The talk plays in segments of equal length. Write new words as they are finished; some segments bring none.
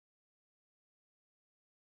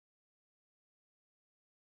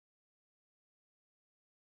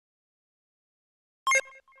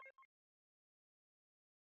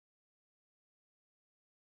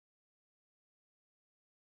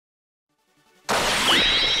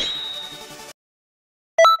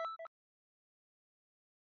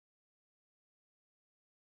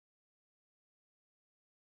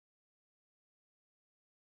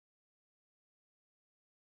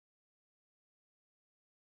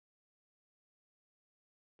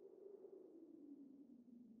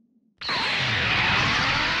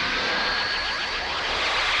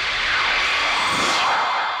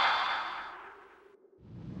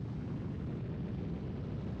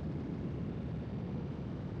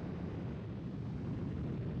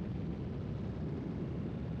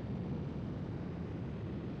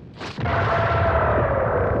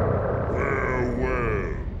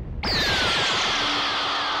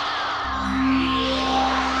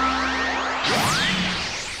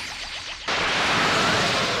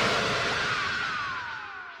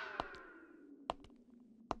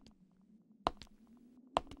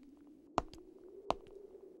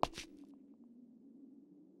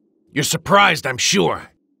You're surprised, I'm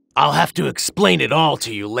sure. I'll have to explain it all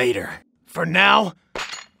to you later. For now,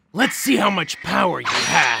 let's see how much power you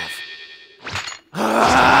have.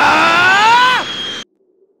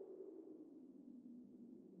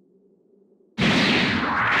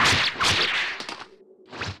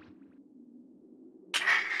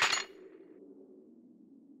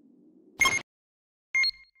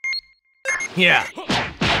 Yeah,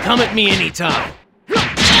 come at me anytime.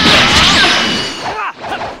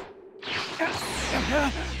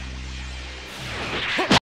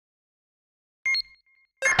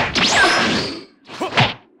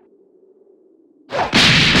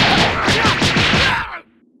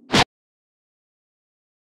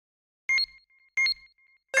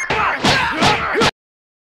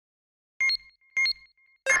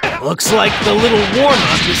 Looks like the little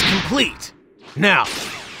warm-up is complete. Now,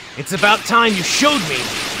 it's about time you showed me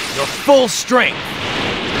your full strength.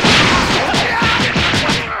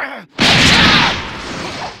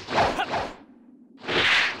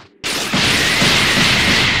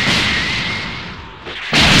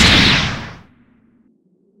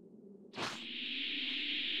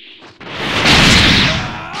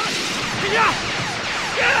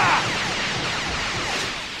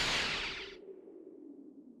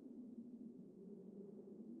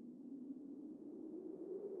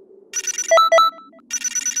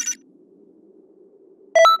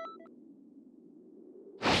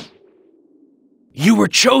 You were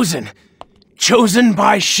chosen! Chosen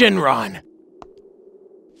by Shinron!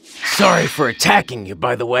 Sorry for attacking you,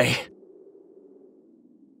 by the way.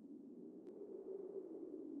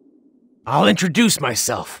 I'll introduce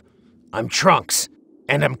myself. I'm Trunks,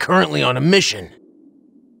 and I'm currently on a mission.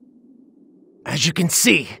 As you can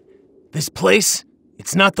see, this place,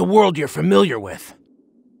 it's not the world you're familiar with.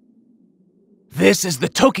 This is the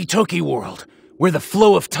Toki Toki world, where the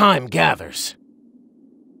flow of time gathers.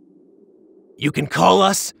 You can call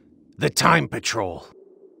us the Time Patrol.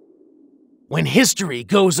 When history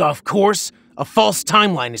goes off course, a false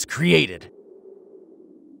timeline is created.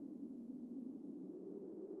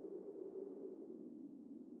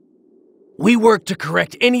 We work to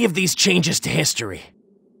correct any of these changes to history.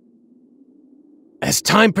 As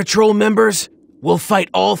Time Patrol members, we'll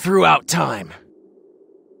fight all throughout time.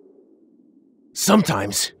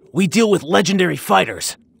 Sometimes, we deal with legendary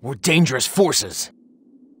fighters or dangerous forces.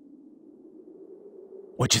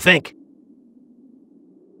 What you think?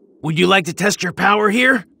 Would you like to test your power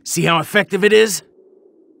here? See how effective it is?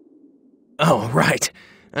 Oh, right.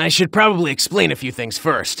 I should probably explain a few things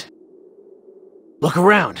first. Look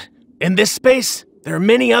around. In this space, there are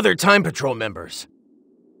many other Time Patrol members.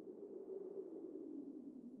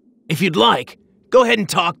 If you'd like, go ahead and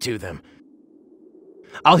talk to them.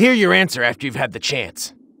 I'll hear your answer after you've had the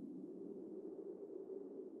chance.